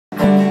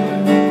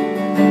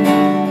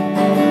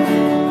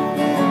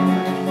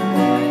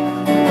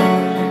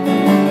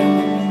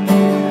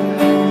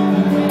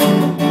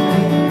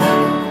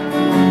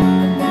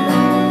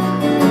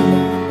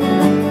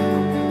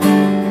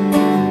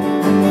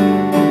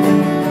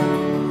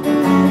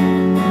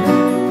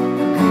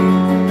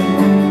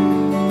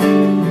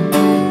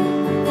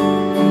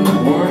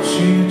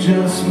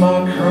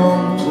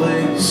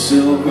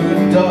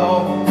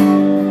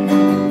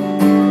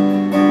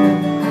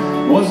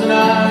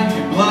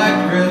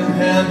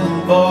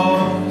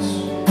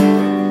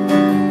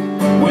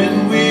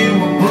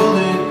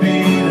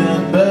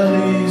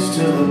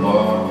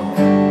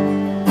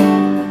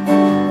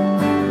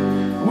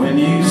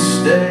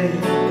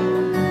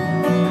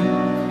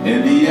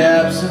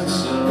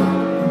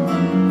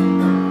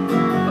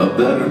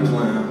better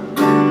plan.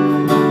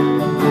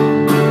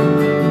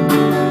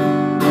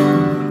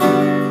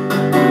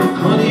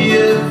 Honey,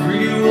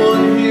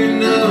 everyone here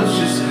knows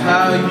just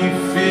how you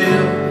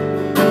feel.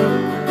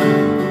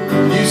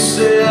 You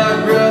say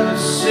I'd rather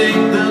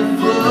sink than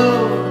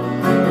float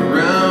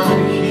around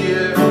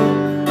here.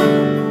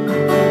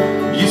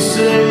 You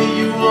say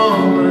you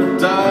want what a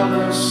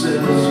dollar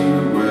says you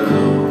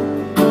will,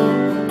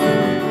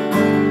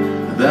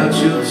 that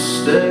you'll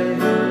stay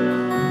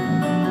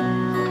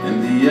in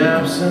the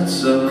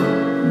absence of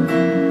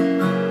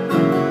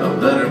a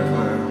better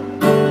plan.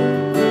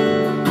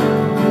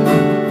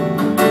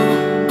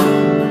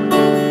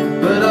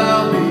 But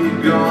I'll be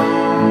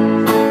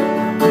gone,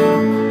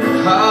 and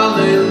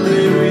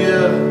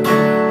hallelujah,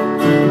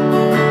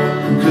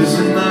 'cause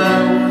the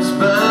night was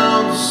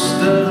bound to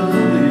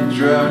steadily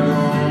drag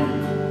on.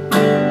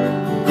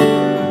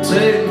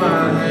 Take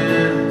my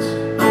hands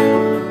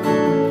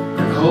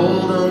and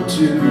hold on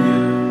to you.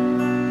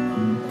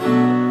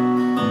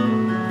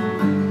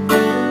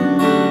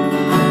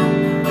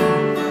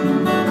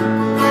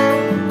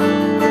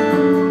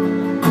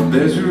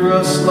 There's a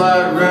rust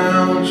light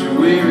round your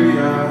weary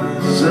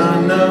eyes, I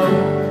know.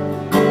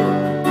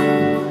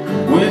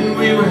 When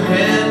we were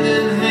hand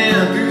in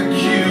hand through the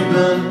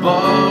Cuban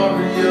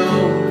barrio,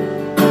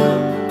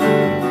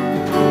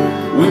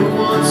 when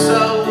once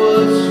I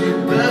was your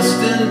best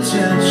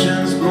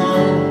intentions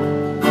blown,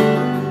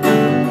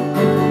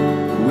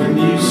 when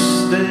you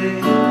stay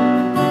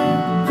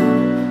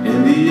in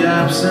the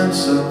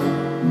absence of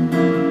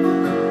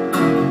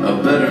a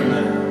better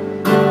man.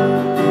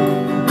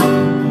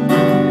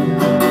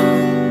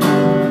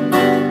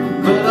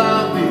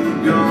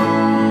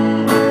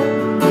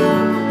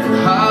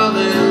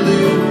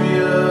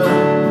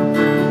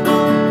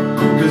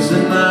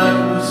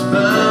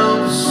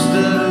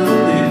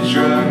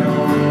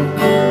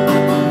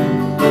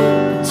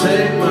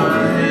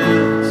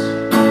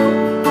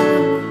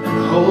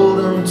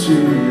 To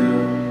you.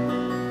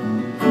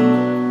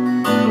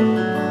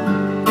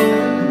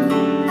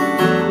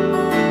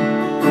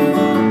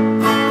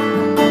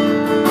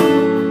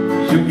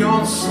 You're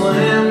gonna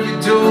slam your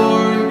door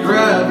and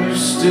grab your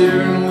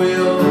steering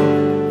wheel.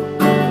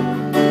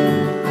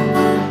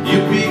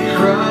 You'll be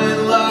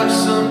crying like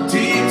some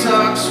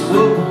detox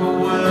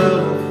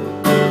whippoorwill.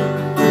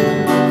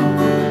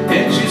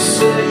 And you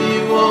say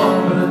you want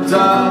what a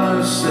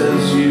dollar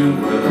says you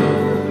will.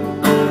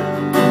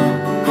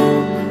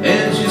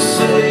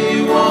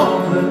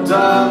 A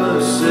dollar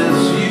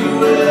says you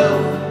will.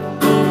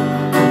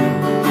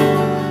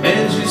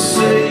 And you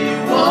say you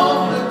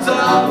want a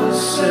dollar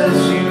says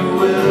you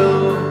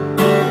will.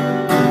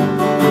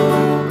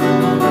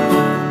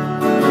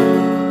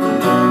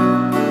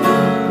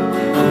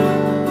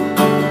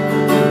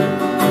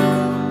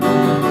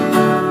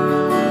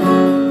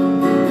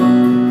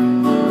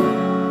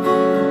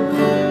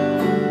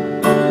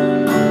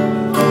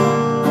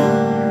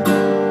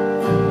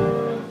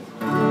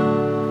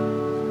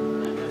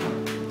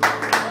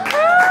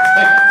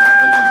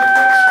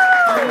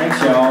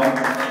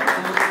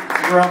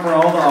 We're out for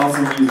all the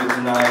awesome music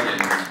tonight.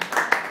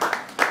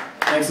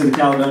 Thanks to the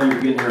Caledonia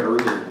for getting here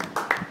early.